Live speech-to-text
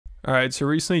All right, so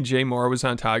recently Jay Mohr was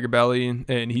on Tiger Belly,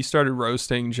 and he started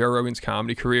roasting Joe Rogan's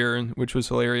comedy career, which was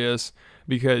hilarious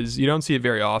because you don't see it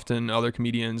very often, other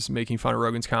comedians making fun of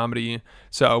Rogan's comedy.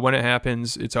 So when it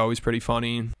happens, it's always pretty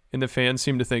funny. And the fans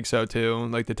seem to think so too.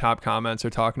 Like the top comments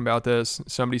are talking about this.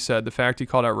 Somebody said, the fact he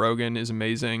called out Rogan is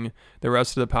amazing. The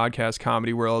rest of the podcast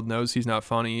comedy world knows he's not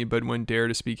funny, but wouldn't dare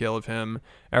to speak ill of him.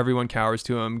 Everyone cowers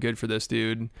to him. Good for this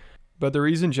dude. But the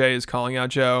reason Jay is calling out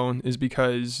Joe is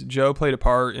because Joe played a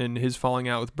part in his falling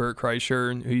out with Bert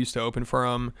Kreischer, who used to open for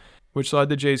him, which led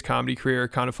to Jay's comedy career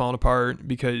kind of falling apart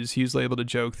because he was labeled a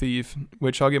joke thief,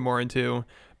 which I'll get more into.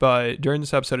 But during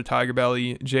this episode of Tiger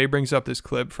Belly, Jay brings up this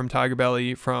clip from Tiger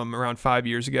Belly from around 5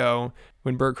 years ago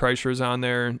when Bert Kreischer was on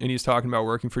there, and he's talking about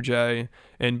working for Jay,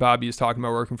 and Bobby is talking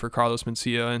about working for Carlos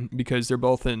Mencia, because they're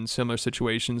both in similar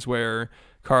situations where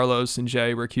Carlos and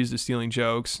Jay were accused of stealing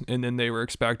jokes, and then they were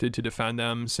expected to defend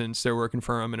them since they're working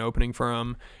for him and opening for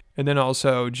him. And then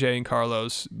also Jay and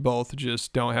Carlos both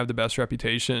just don't have the best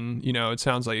reputation. You know, it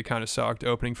sounds like it kind of sucked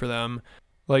opening for them.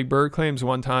 Like Bert claims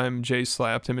one time Jay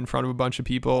slapped him in front of a bunch of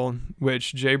people,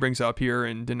 which Jay brings up here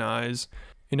and denies.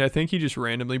 And I think he just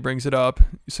randomly brings it up.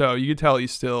 So you could tell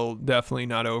he's still definitely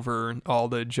not over all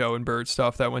the Joe and Bert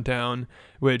stuff that went down,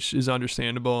 which is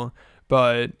understandable.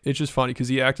 But it's just funny because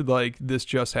he acted like this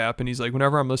just happened. He's like,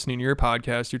 whenever I'm listening to your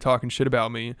podcast, you're talking shit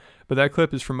about me. But that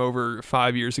clip is from over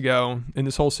 5 years ago. And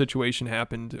this whole situation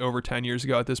happened over 10 years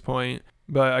ago at this point.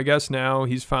 But I guess now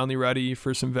he's finally ready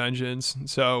for some vengeance.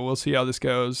 So we'll see how this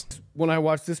goes. When I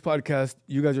watched this podcast,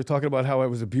 you guys were talking about how I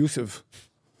was abusive.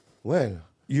 When?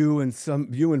 You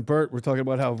and Bert were talking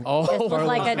about how. Oh, this was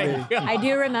like I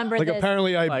do remember like this.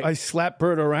 Apparently I slapped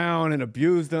Bert around and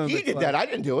abused him. He did that. I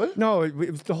didn't do it. No, it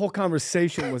was, the whole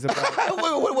conversation was about.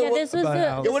 This was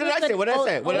what did I say? What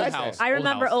did I say? I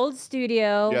remember old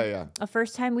studio. Yeah. The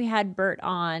first time we had Bert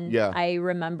on. Yeah. I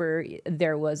remember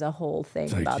there was a whole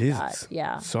thing Like, about Jesus. that.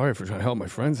 Yeah. Sorry for trying to help my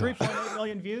friends out. 3.8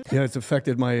 million views. Yeah, it's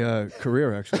affected my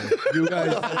career actually.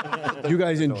 You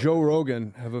guys and Joe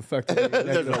Rogan have affected me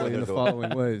negatively in the following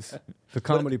ways. The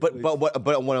comedy. But what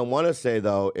I want to say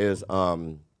though is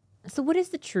So what is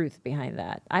the truth behind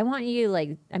that? I want you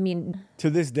to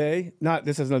this day,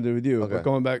 this has nothing to do with you, but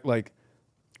going back, like,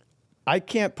 I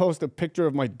can't post a picture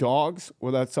of my dogs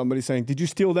without somebody saying, did you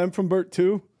steal them from Bert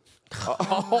too?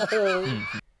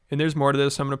 And there's more to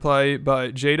this I'm going to play,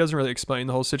 but Jay doesn't really explain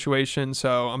the whole situation,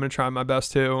 so I'm going to try my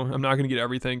best to. I'm not going to get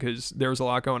everything because there was a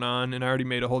lot going on, and I already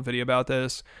made a whole video about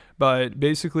this. But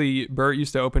basically, Bert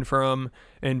used to open for him,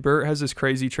 and Bert has this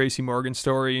crazy Tracy Morgan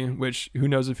story, which who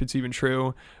knows if it's even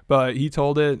true, but he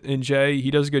told it, and Jay,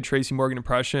 he does a good Tracy Morgan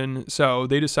impression, so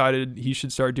they decided he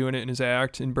should start doing it in his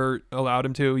act, and Bert allowed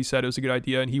him to. He said it was a good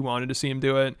idea, and he wanted to see him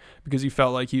do it because he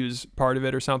felt like he was part of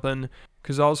it or something.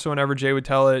 Because also whenever Jay would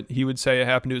tell it, he would say it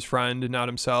happened to his friend and not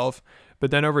himself. But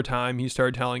then over time, he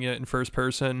started telling it in first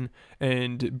person.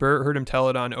 And Bert heard him tell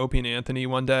it on Opie and Anthony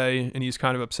one day, and he's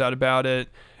kind of upset about it.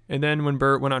 And then when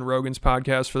Bert went on Rogan's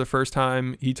podcast for the first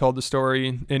time, he told the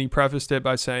story, and he prefaced it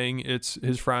by saying it's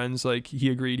his friends, like he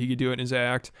agreed he could do it in his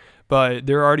act. But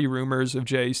there are already rumors of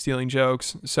Jay stealing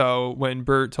jokes. So when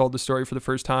Bert told the story for the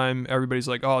first time, everybody's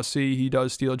like, oh, see, he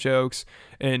does steal jokes.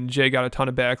 And Jay got a ton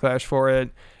of backlash for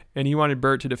it. And he wanted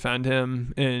Bert to defend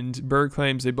him, and Bert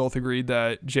claims they both agreed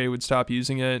that Jay would stop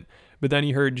using it, but then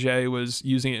he heard Jay was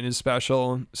using it in his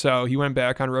special, so he went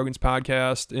back on Rogan's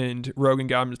podcast, and Rogan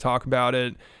got him to talk about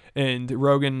it, and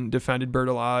Rogan defended Bert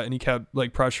a lot, and he kept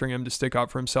like pressuring him to stick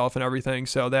up for himself and everything,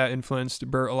 so that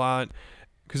influenced Bert a lot,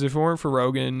 because if it weren't for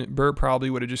Rogan, Bert probably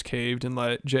would have just caved and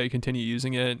let Jay continue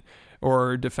using it,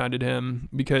 or defended him,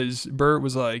 because Bert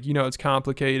was like, you know, it's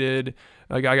complicated,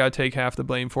 like I gotta take half the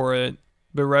blame for it.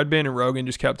 But Redband and Rogan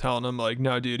just kept telling him, like,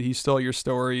 no, dude, he stole your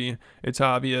story. It's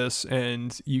obvious,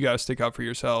 and you got to stick up for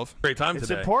yourself. Great time today.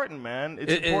 It's important, man.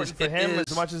 It's important for him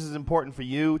as much as it's important for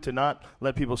you to not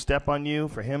let people step on you,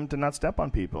 for him to not step on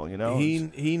people, you know?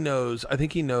 He knows, I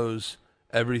think he knows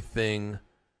everything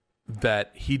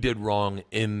that he did wrong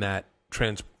in that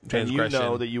transgression. And you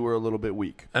know that you were a little bit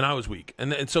weak. And I was weak.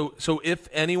 And so if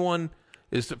anyone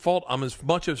is at fault, I'm as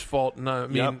much as fault. And I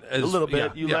mean, a little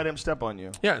bit. You let him step on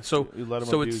you. Yeah. So you let him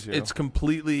abuse you. It's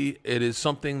completely. It is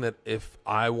something that if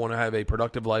I want to have a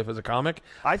productive life as a comic,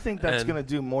 I think that's going to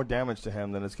do more damage to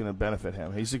him than it's going to benefit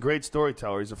him. He's a great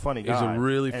storyteller. He's a funny guy. He's a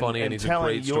really funny, and he's a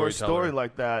great storyteller. Telling your story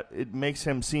like that, it makes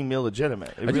him seem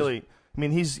illegitimate. It really. I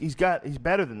mean, he's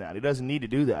better than that. He doesn't need to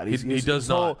do that. He does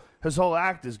not. His whole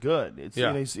act is good. It's, you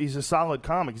know, he's a solid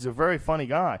comic. He's a very funny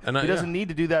guy. And he doesn't need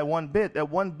to do that one bit.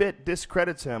 That one bit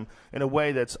discredits him in a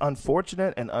way that's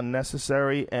unfortunate and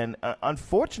unnecessary. And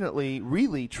unfortunately,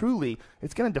 really, truly,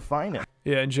 it's going to define him.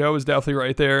 Yeah, and Joe is definitely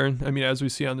right there. I mean, as we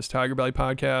see on this Tiger Belly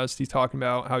podcast, he's talking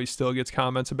about how he still gets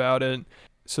comments about it.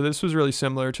 So this was really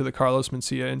similar to the Carlos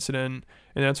Mencia incident,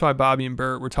 and that's why Bobby and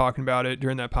Bert were talking about it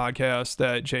during that podcast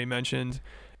that Jay mentioned,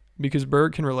 because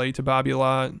Bert can relate to Bobby a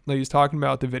lot. Like, he's talking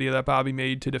about the video that Bobby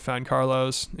made to defend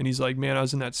Carlos, and he's like, man, I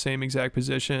was in that same exact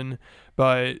position,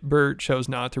 but Bert chose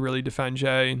not to really defend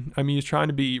Jay. I mean, he's trying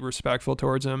to be respectful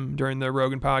towards him during the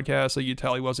Rogan podcast. Like, you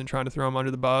tell he wasn't trying to throw him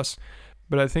under the bus.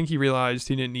 But I think he realized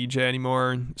he didn't need Jay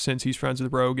anymore. Since he's friends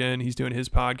with Rogan, he's doing his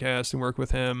podcast and work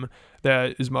with him.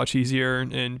 That is much easier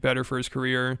and better for his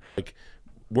career. Like,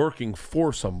 working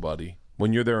for somebody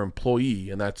when you're their employee,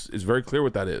 and that's is very clear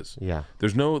what that is. Yeah.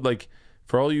 There's no, like,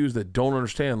 for all you that don't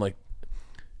understand, like,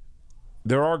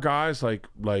 there are guys like,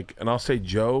 and I'll say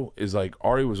Joe is like,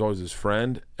 Ari was always his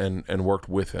friend and worked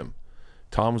with him.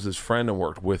 Tom was his friend and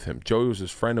worked with him. Joey was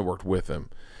his friend and worked with him.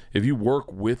 If you work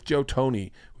with Joe,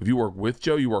 Tony, if you work with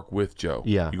Joe, you work with Joe.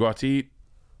 Yeah. You go out to eat.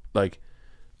 Like,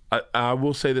 I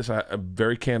will say this, I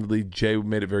very candidly, Jay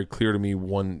made it very clear to me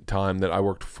one time that I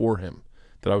worked for him,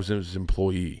 that I was his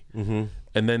employee. Mm-hmm.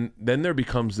 And then there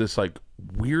becomes this, like,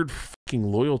 weird fucking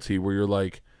loyalty where you're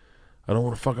like, I don't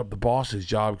want to fuck up the boss's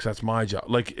job because that's my job.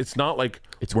 Like, it's not like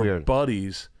it's we're weird.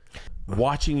 Buddies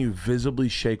watching you visibly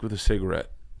shake with a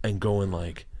cigarette and going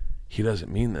like, he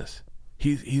doesn't mean this.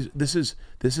 This is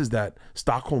that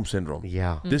Stockholm syndrome.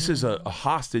 Yeah. This is a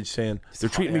hostage saying, they're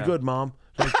treating me good, Mom.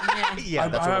 Like, Yeah,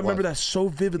 I remember that so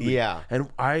vividly. Yeah. And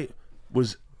I'll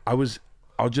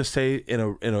just say in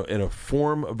a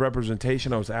form of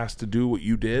representation, I was asked to do what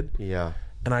you did. Yeah.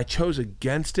 And I chose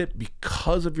against it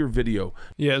because of your video.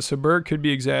 Yeah, so Bert could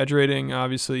be exaggerating.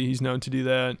 Obviously, he's known to do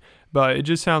that. But it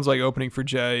just sounds like opening for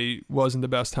Jay wasn't the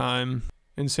best time.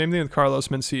 And same thing with Carlos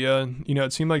Mencia. You know,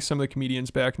 it seemed like some of the comedians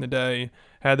back in the day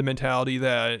had the mentality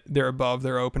that they're above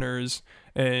their openers.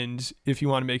 And if you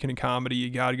want to make it in comedy, you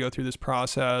got to go through this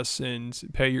process and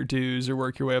pay your dues or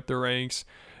work your way up the ranks.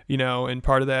 You know, and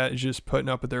part of that is just putting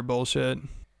up with their bullshit.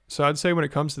 So I'd say when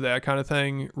it comes to that kind of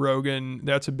thing, Rogan,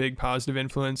 that's a big positive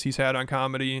influence he's had on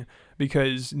comedy,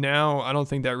 because now I don't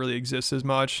think that really exists as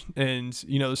much. And,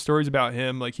 you know, the stories about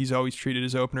him, like, he's always treated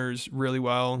his openers really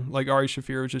well. Like Ari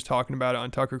Shaffir was just talking about it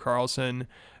on Tucker Carlson,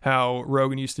 how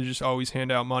Rogan used to just always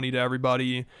hand out money to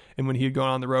everybody. And when he'd go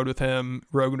on the road with him,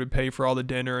 Rogan would pay for all the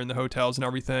dinner and the hotels and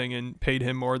everything and paid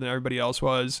him more than everybody else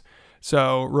was.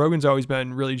 So Rogan's always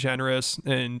been really generous,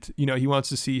 and, you know, he wants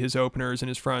to see his openers and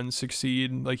his friends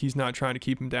succeed. Like, he's not trying to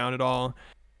keep him down at all.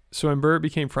 So when Bert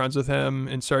became friends with him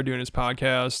and started doing his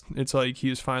podcast, it's like he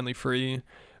was finally free.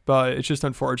 But it's just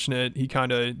unfortunate he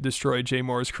kind of destroyed Jay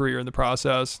Mohr's career in the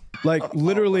process. Like,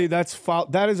 literally, that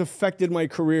has affected my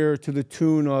career to the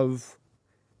tune of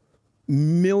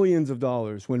millions of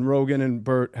dollars when Rogan and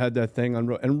Bert had that thing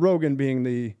on, and Rogan being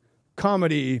the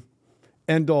comedy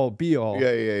end-all, be-all.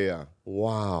 Yeah.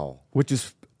 Wow. Which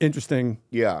is interesting.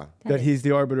 Yeah. That he's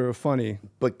the arbiter of funny.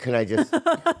 But can I just...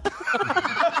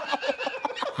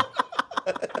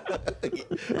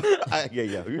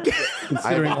 yeah.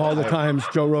 Considering all the times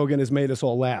Joe Rogan has made us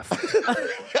all laugh.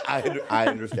 I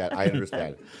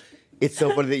understand. It's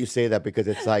so funny that you say that, because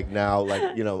it's like now,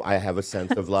 like, you know, I have a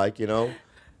sense of, like, you know,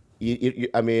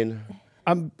 I mean...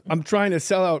 I'm trying to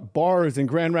sell out bars in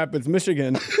Grand Rapids,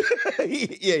 Michigan.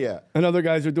 Yeah. And other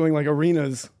guys are doing, like,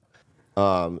 arenas.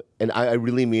 And I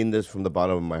really mean this from the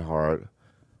bottom of my heart.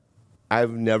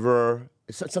 I've never...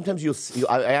 Sometimes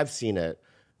I have seen it,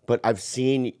 but I've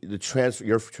seen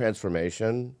your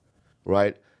transformation,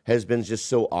 right, has been just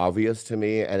so obvious to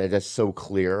me, and it's just so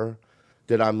clear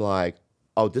that I'm like,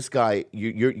 oh, this guy,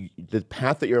 the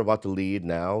path that you're about to lead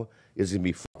now is going to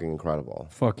be fucking incredible.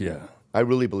 Fuck yeah. I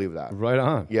really believe that. Right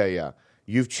on. Yeah.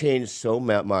 You've changed so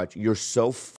much. You're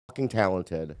so fucking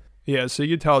talented. Yeah, so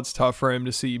you can tell it's tough for him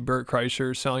to see Bert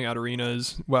Kreischer selling out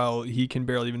arenas while he can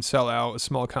barely even sell out a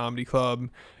small comedy club.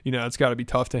 You know, it's got to be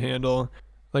tough to handle.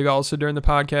 Like, also during the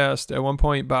podcast, at one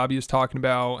point, Bobby was talking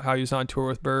about how he was on tour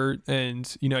with Bert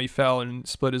and, you know, he fell and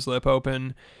split his lip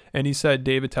open. And he said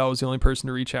Dave Attell was the only person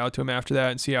to reach out to him after that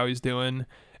and see how he's doing.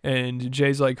 And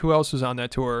Jay's like, who else was on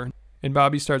that tour? And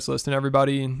Bobby starts listing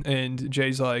everybody. And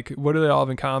Jay's like, what do they all have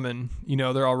in common? You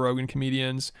know, they're all Rogan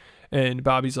comedians. And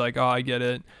Bobby's like, oh, I get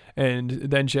it. And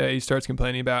then Jay starts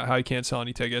complaining about how he can't sell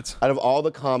any tickets. Out of all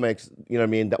the comics, you know what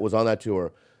I mean, that was on that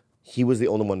tour, he was the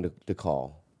only one to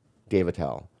call Dave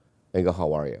Attell and go,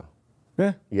 how are you?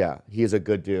 Yeah. Yeah, he is a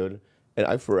good dude. And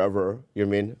I forever, you know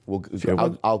what I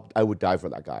mean? I would die for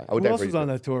that guy. I would Who die else for was on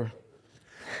that tour?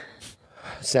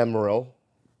 Sam Morril,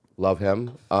 love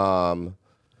him. Dan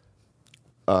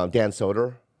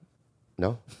Soder,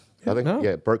 no? Nothing? no.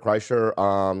 Yeah, Bert Kreischer.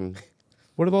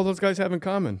 What do all those guys have in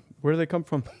common? Where do they come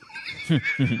from?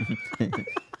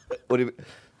 What do you,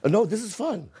 no, this is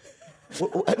fun.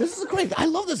 This is great. I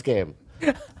love this game.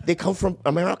 They come from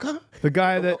America? The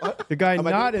guy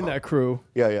not in that crew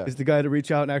Yeah. is the guy to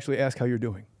reach out and actually ask how you're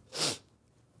doing.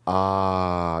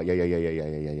 Yeah.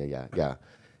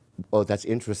 Oh, that's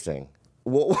interesting.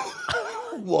 Whoa,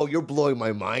 whoa, you're blowing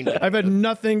my mind. I've had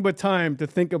nothing but time to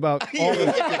think about all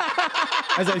this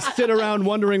as I sit around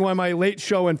wondering why my late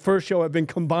show and first show have been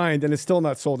combined and it's still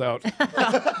not sold out.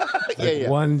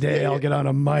 One day I'll get on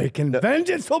a mic and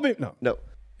vengeance will be... No.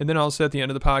 And then also at the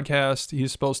end of the podcast,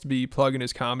 he's supposed to be plugging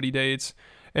his comedy dates.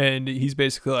 And he's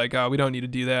basically like, oh, we don't need to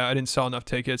do that. I didn't sell enough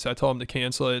tickets. I told him to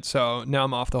cancel it. So now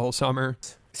I'm off the whole summer.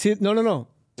 See, no.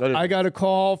 I got a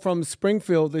call from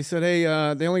Springfield. They said, hey,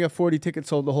 they only got 40 tickets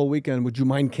sold the whole weekend. Would you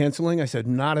mind canceling? I said,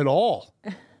 not at all.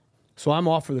 So I'm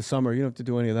off for the summer. You don't have to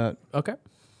do any of that. Okay.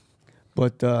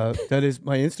 But that is,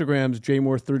 my Instagram's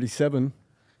jmohr37.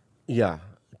 Yeah.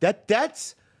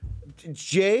 That's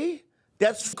Jay,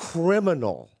 that's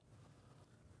criminal.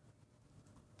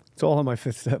 It's all on my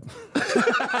fifth step.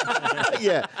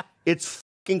 Yeah. It's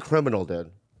fucking criminal,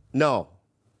 dude. No.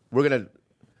 We're going to...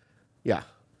 Yeah.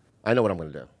 I know what I'm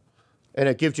going to do.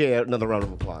 And give Jay another round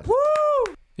of applause.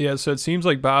 Woo! Yeah, so it seems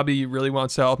like Bobby really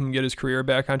wants to help him get his career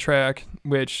back on track,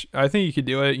 which I think he could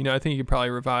do it. I think he could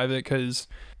probably revive it because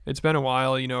it's been a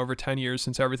while, over 10 years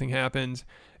since everything happened.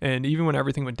 And even when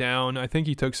everything went down, I think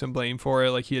he took some blame for it.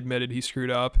 Like, he admitted he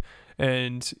screwed up.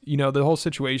 And, the whole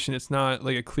situation, it's not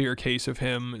like a clear case of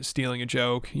him stealing a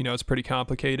joke. It's pretty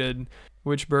complicated,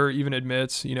 which Bert even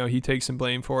admits, he takes some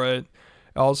blame for it.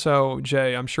 Also,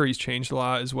 Jay, I'm sure he's changed a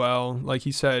lot as well. Like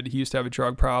he said, he used to have a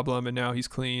drug problem and now he's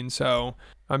clean. So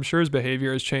I'm sure his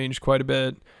behavior has changed quite a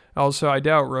bit. Also, I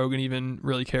doubt Rogan even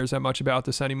really cares that much about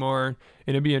this anymore.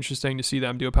 And it'd be interesting to see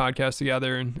them do a podcast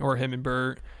together, or him and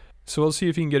Bert. So we'll see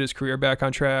if he can get his career back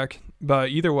on track. But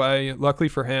either way, luckily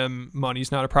for him,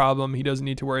 money's not a problem. He doesn't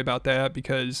need to worry about that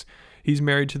because he's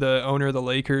married to the owner of the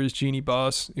Lakers, Jeannie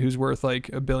Buss, who's worth like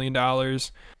 $1 billion.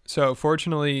 So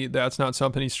fortunately, that's not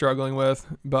something he's struggling with.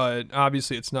 But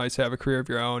obviously, it's nice to have a career of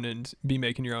your own and be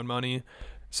making your own money.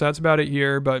 So that's about it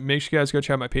here, but make sure you guys go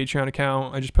check out my Patreon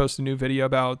account. I just posted a new video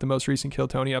about the most recent Kill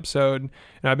Tony episode, and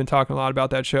I've been talking a lot about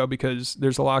that show because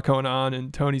there's a lot going on,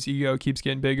 and Tony's ego keeps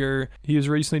getting bigger. He was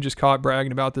recently just caught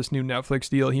bragging about this new Netflix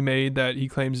deal he made that he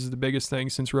claims is the biggest thing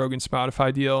since Rogan's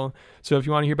Spotify deal. So if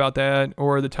you want to hear about that,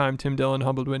 or the time Tim Dillon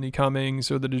humbled Whitney Cummings,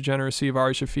 or the degeneracy of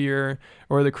Ari Shaffir,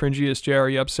 or the cringiest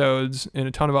Jerry episodes, and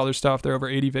a ton of other stuff, there are over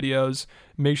 80 videos.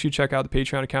 Make sure you check out the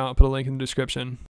Patreon account. I'll put a link in the description.